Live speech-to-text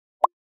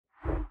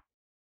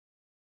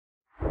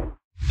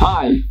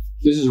Hi,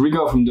 this is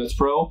Rico from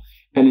Dutchpro,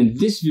 and in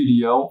this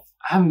video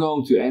I'm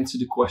going to answer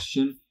the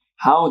question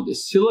how the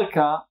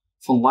Silica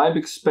Von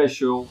Liebig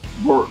Special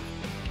works.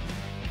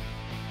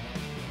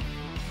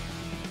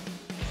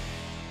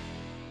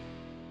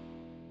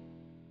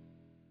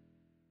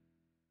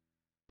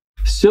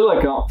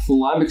 Silica Von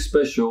Liebig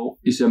Special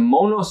is a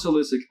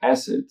mono-silicic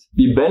acid.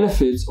 The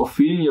benefits of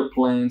feeding your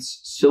plants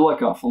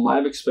Silica Von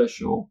Liebig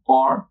Special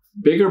are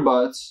bigger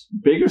buds,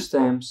 bigger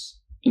stems,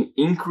 an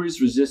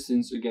increased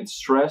resistance against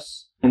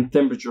stress and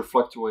temperature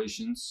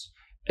fluctuations,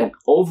 and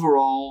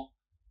overall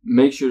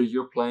make sure that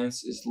your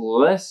plants is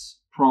less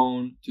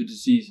prone to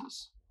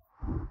diseases.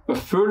 A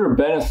further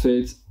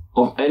benefit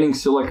of adding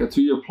silica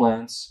to your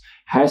plants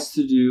has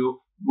to do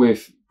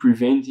with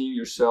preventing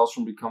your cells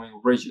from becoming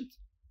rigid.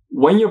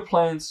 When your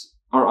plants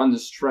are under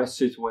stress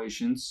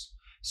situations,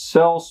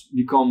 cells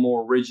become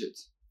more rigid.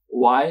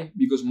 Why?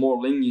 Because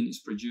more lignin is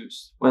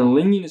produced. When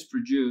lignin is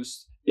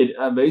produced, it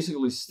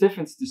basically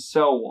stiffens the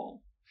cell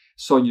wall,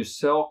 so your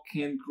cell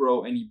can't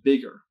grow any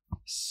bigger.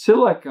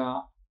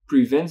 Silica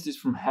prevents this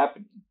from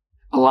happening,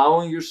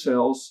 allowing your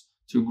cells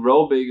to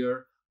grow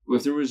bigger,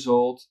 with the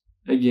result,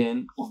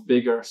 again, of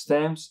bigger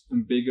stems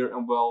and bigger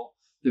and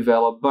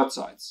well-developed bud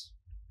sides.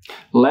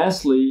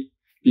 Lastly,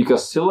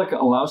 because silica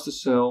allows the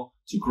cell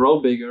to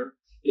grow bigger,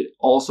 it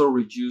also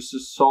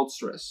reduces salt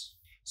stress.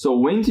 So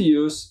when to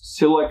use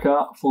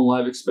Silica Von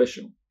Liebig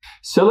Special?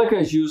 Silica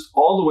is used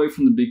all the way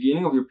from the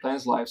beginning of your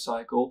plant's life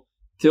cycle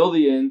till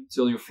the end,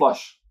 till you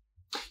flush.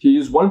 You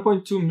use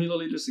 1.2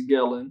 milliliters a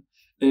gallon,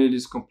 and it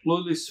is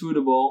completely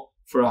suitable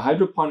for a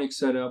hydroponic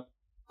setup,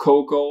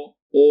 cocoa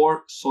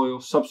or soil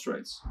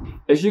substrates.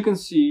 As you can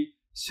see,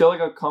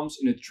 silica comes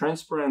in a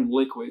transparent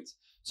liquid,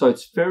 so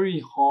it's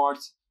very hard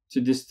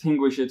to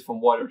distinguish it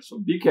from water, so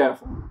be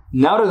careful.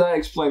 Now that I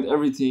explained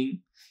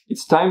everything,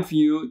 it's time for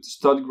you to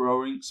start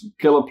growing some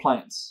killer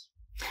plants.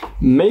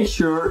 Make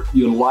sure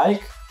you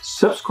like,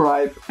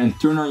 subscribe and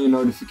turn on your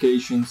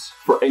notifications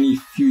for any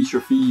future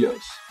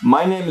videos.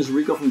 My name is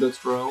Rico from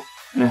Dutchpro,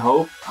 and I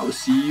hope I will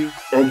see you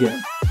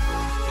again.